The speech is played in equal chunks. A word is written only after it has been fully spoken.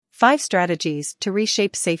5 strategies to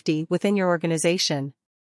reshape safety within your organization.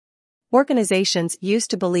 Organizations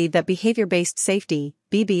used to believe that behavior-based safety,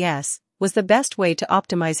 BBS, was the best way to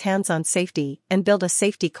optimize hands-on safety and build a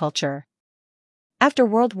safety culture. After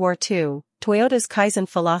World War II, Toyota's Kaizen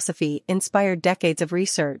philosophy inspired decades of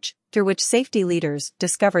research, through which safety leaders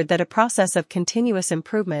discovered that a process of continuous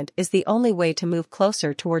improvement is the only way to move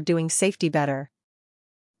closer toward doing safety better.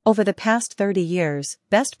 Over the past 30 years,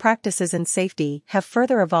 best practices in safety have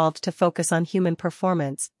further evolved to focus on human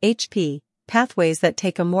performance, HP, pathways that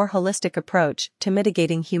take a more holistic approach to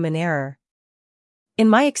mitigating human error. In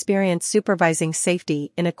my experience supervising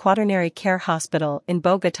safety in a quaternary care hospital in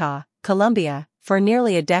Bogotá, Colombia, for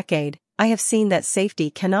nearly a decade, I have seen that safety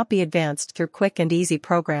cannot be advanced through quick and easy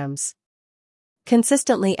programs.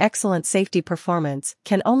 Consistently excellent safety performance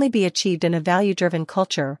can only be achieved in a value-driven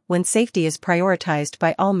culture when safety is prioritized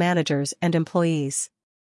by all managers and employees.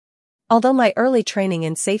 Although my early training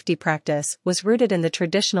in safety practice was rooted in the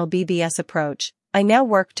traditional BBS approach, I now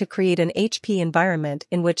work to create an HP environment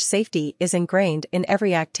in which safety is ingrained in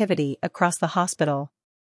every activity across the hospital.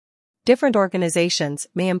 Different organizations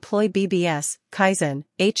may employ BBS, Kaizen,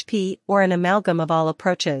 HP, or an amalgam of all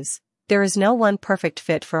approaches. There is no one perfect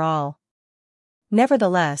fit for all.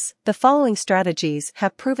 Nevertheless, the following strategies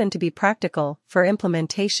have proven to be practical for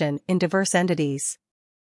implementation in diverse entities.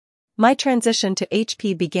 My transition to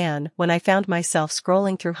HP began when I found myself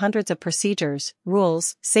scrolling through hundreds of procedures,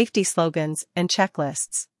 rules, safety slogans, and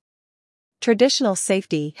checklists. Traditional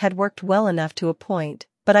safety had worked well enough to a point,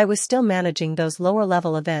 but I was still managing those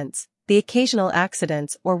lower-level events, the occasional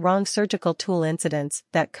accidents or wrong surgical tool incidents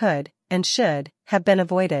that could, and should, have been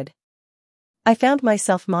avoided. I found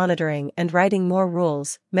myself monitoring and writing more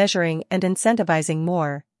rules, measuring and incentivizing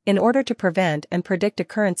more, in order to prevent and predict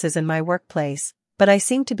occurrences in my workplace, but I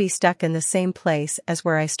seemed to be stuck in the same place as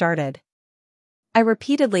where I started. I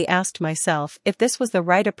repeatedly asked myself if this was the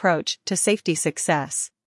right approach to safety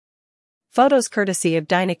success. Photos courtesy of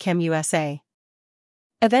Dynachem USA.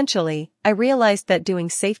 Eventually, I realized that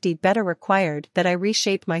doing safety better required that I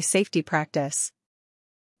reshape my safety practice.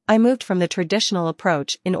 I moved from the traditional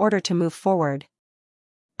approach in order to move forward.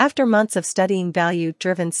 After months of studying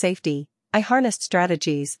value-driven safety, I harnessed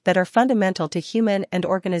strategies that are fundamental to human and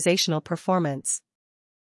organizational performance.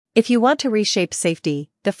 If you want to reshape safety,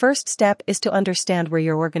 the first step is to understand where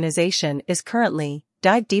your organization is currently,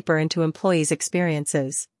 dive deeper into employees'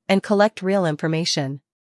 experiences, and collect real information.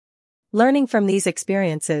 Learning from these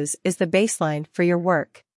experiences is the baseline for your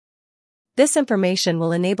work. This information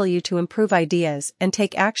will enable you to improve ideas and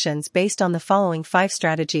take actions based on the following 5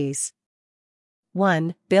 strategies.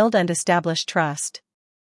 1. Build and establish trust.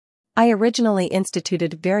 I originally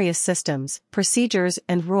instituted various systems, procedures,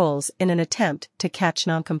 and rules in an attempt to catch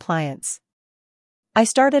noncompliance. I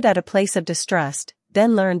started at a place of distrust,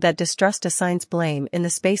 then learned that distrust assigns blame in the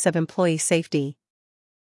space of employee safety.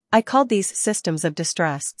 I called these systems of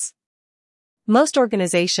distrusts. Most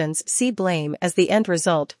organizations see blame as the end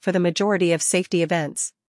result for the majority of safety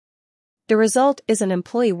events. The result is an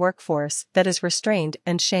employee workforce that is restrained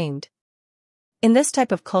and shamed. In this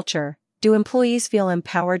type of culture, do employees feel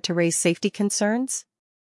empowered to raise safety concerns?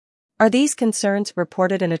 Are these concerns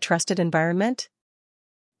reported in a trusted environment?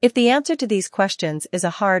 If the answer to these questions is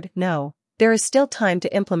a hard no, there is still time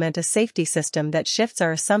to implement a safety system that shifts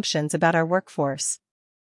our assumptions about our workforce.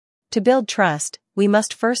 To build trust, we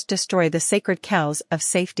must first destroy the sacred cows of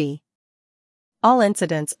safety. All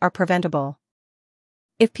incidents are preventable.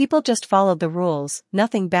 If people just followed the rules,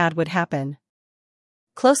 nothing bad would happen.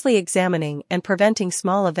 Closely examining and preventing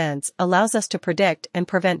small events allows us to predict and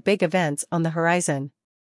prevent big events on the horizon.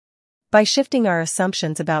 By shifting our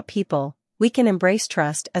assumptions about people, we can embrace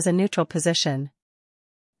trust as a neutral position.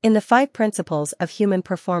 In the 5 Principles of Human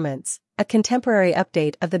Performance, a contemporary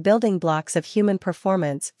update of the building blocks of human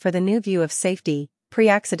performance for the new view of safety,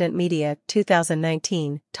 Pre-Accident Media,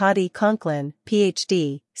 2019, Todd E. Conklin,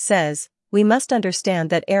 Ph.D., says, we must understand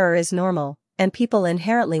that error is normal, and people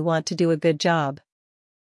inherently want to do a good job.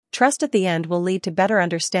 Trust at the end will lead to better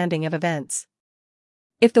understanding of events.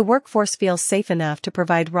 If the workforce feels safe enough to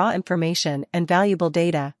provide raw information and valuable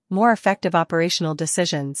data, more effective operational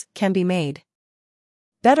decisions can be made.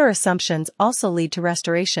 Better assumptions also lead to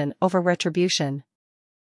restoration over retribution.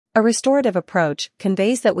 A restorative approach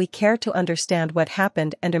conveys that we care to understand what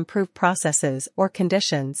happened and improve processes or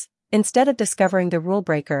conditions, instead of discovering the rule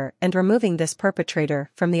breaker and removing this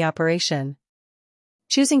perpetrator from the operation.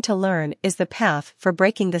 Choosing to learn is the path for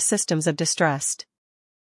breaking the systems of distrust.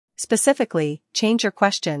 Specifically, change your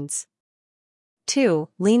questions. 2.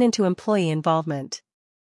 Lean into employee involvement.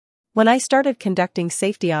 When I started conducting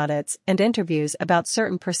safety audits and interviews about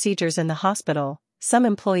certain procedures in the hospital, some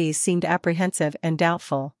employees seemed apprehensive and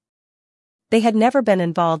doubtful. They had never been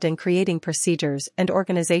involved in creating procedures and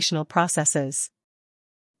organizational processes.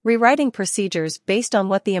 Rewriting procedures based on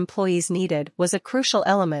what the employees needed was a crucial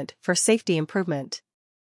element for safety improvement.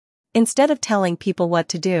 Instead of telling people what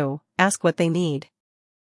to do, ask what they need.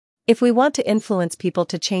 If we want to influence people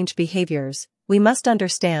to change behaviors, we must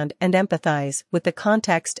understand and empathize with the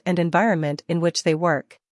context and environment in which they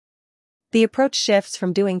work. The approach shifts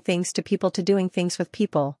from doing things to doing things with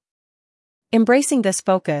people. Embracing this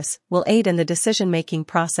focus will aid in the decision-making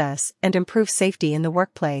process and improve safety in the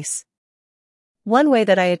workplace. One way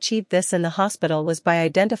that I achieved this in the hospital was by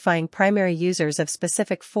identifying primary users of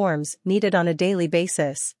specific forms needed on a daily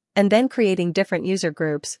basis, and then creating different user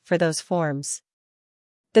groups for those forms.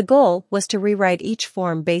 The goal was to rewrite each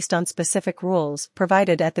form based on specific rules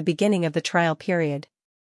provided at the beginning of the trial period.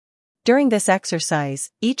 During this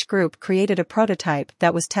exercise, each group created a prototype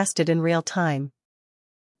that was tested in real time.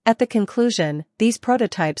 At the conclusion, these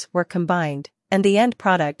prototypes were combined, and the end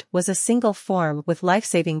product was a single form with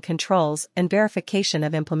life-saving controls and verification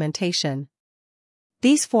of implementation.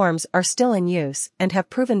 These forms are still in use and have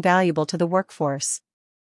proven valuable to the workforce.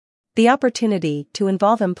 The opportunity to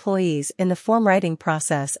involve employees in the form writing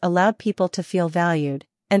process allowed people to feel valued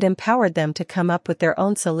and empowered them to come up with their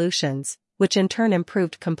own solutions, which in turn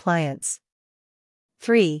improved compliance.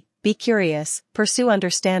 3. Be curious, pursue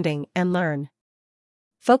understanding, and learn.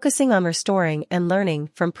 Focusing on restoring and learning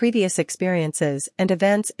from previous experiences and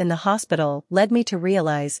events in the hospital led me to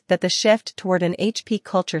realize that the shift toward an HP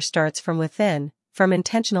culture starts from within, from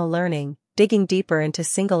intentional learning, digging deeper into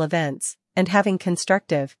single events, and having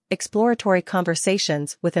constructive, exploratory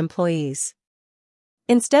conversations with employees.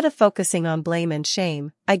 Instead of focusing on blame and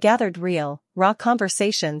shame, I gathered real, raw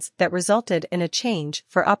conversations that resulted in a change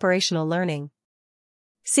for operational learning.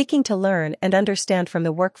 Seeking to learn and understand from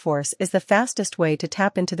the workforce is the fastest way to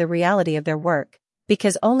tap into the reality of their work,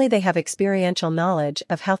 because only they have experiential knowledge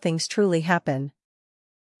of how things truly happen.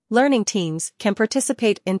 Learning teams can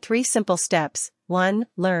participate in 3 simple steps: 1.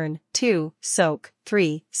 Learn, 2. Soak,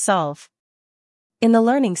 3. Solve. In the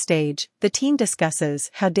learning stage, the team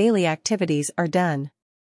discusses how daily activities are done.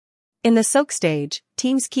 In the soak stage,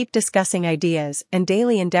 teams keep discussing ideas and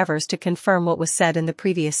daily endeavors to confirm what was said in the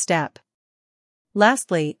previous step.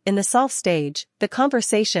 Lastly, in the solve stage, the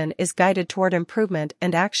conversation is guided toward improvement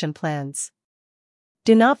and action plans.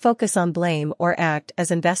 Do not focus on blame or act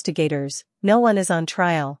as investigators. No one is on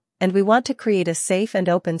trial, and we want to create a safe and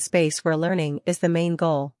open space where learning is the main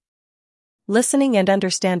goal. Listening and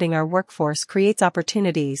understanding our workforce creates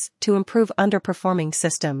opportunities to improve underperforming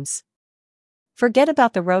systems. Forget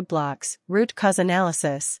about the roadblocks, root cause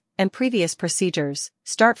analysis, and previous procedures.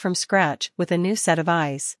 Start from scratch with a new set of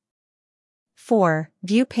eyes. 4.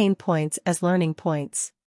 View pain points as learning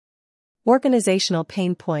points. Organizational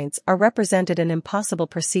pain points are represented in impossible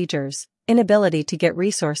procedures, inability to get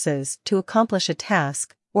resources to accomplish a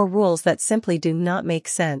task, or rules that simply do not make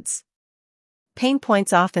sense. Pain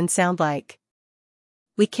points often sound like,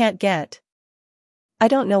 "We can't get." "I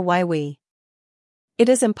don't know why we." "It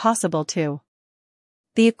is impossible to."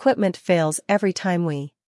 "The equipment fails every time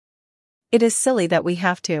we." "It is silly that we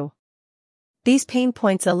have to." These pain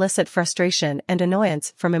points elicit frustration and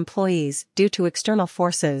annoyance from employees due to external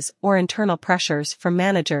forces or internal pressures from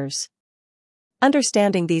managers.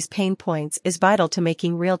 Understanding these pain points is vital to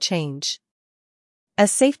making real change.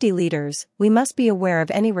 As safety leaders, we must be aware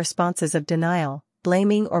of any responses of denial,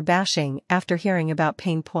 blaming, or bashing after hearing about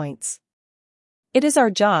pain points. It is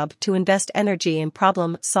our job to invest energy in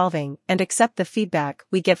problem solving and accept the feedback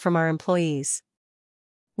we get from our employees.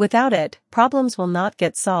 Without it, problems will not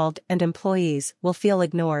get solved and employees will feel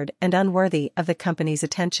ignored and unworthy of the company's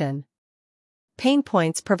attention. Pain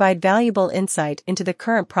points provide valuable insight into the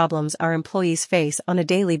current problems our employees face on a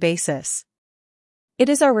daily basis. It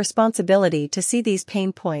is our responsibility to see these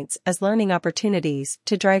pain points as learning opportunities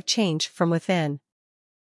to drive change from within.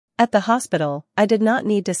 At the hospital, I did not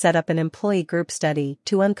need to set up an employee group study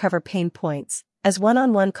to uncover pain points, as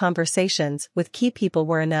one-on-one conversations with key people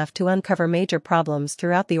were enough to uncover major problems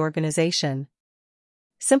throughout the organization.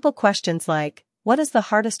 Simple questions like, "What is the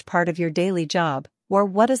hardest part of your daily job?" or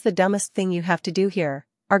 "What is the dumbest thing you have to do here?"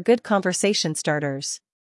 are good conversation starters.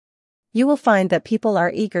 You will find that people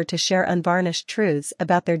are eager to share unvarnished truths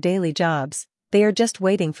about their daily jobs, they are just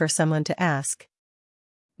waiting for someone to ask.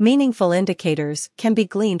 Meaningful indicators can be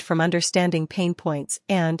gleaned from understanding pain points,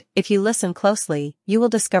 and, if you listen closely, you will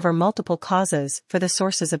discover multiple causes for the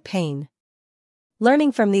sources of pain.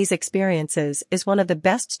 Learning from these experiences is one of the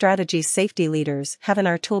best strategies safety leaders have in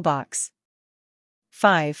our toolbox.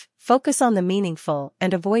 5. Focus on the meaningful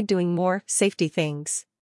and avoid doing more safety things.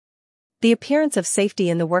 The appearance of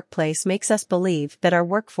safety in the workplace makes us believe that our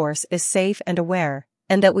workforce is safe and aware,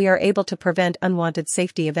 and that we are able to prevent unwanted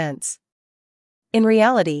safety events. In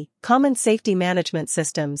reality, common safety management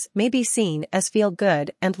systems may be seen as feel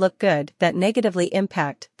good and look good that negatively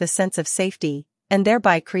impact the sense of safety, and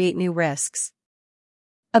thereby create new risks.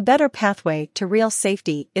 A better pathway to real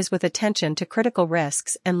safety is with attention to critical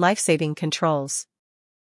risks and life-saving controls.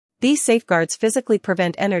 These safeguards physically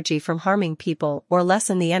prevent energy from harming people or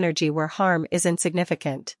lessen the energy where harm is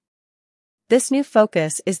insignificant. This new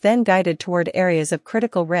focus is then guided toward areas of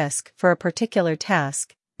critical risk for a particular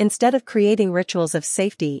task, instead of creating rituals of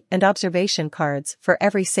safety and observation cards for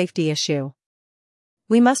every safety issue.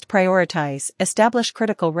 We must prioritize, establish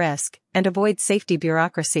critical risk, and avoid safety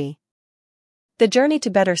bureaucracy. The journey to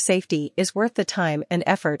better safety is worth the time and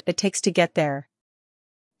effort it takes to get there.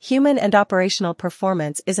 Human and operational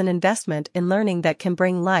performance is an investment in learning that can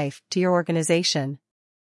bring life to your organization.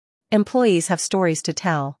 Employees have stories to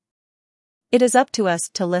tell. It is up to us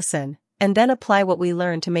to listen, and then apply what we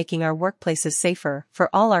learn to making our workplaces safer for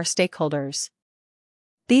all our stakeholders.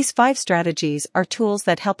 These 5 strategies are tools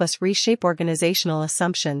that help us reshape organizational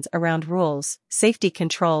assumptions around rules, safety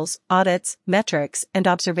controls, audits, metrics, and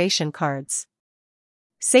observation cards.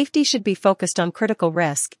 Safety should be focused on critical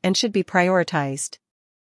risk and should be prioritized.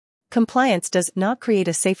 Compliance does not create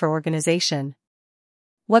a safer organization.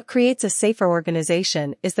 What creates a safer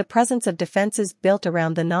organization is the presence of defenses built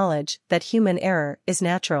around the knowledge that human error is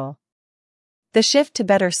natural. The shift to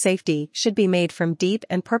better safety should be made from deep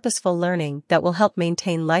and purposeful learning that will help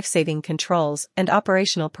maintain life-saving controls and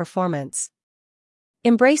operational performance.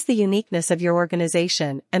 Embrace the uniqueness of your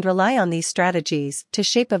organization and rely on these strategies to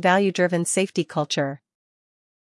shape a value-driven safety culture.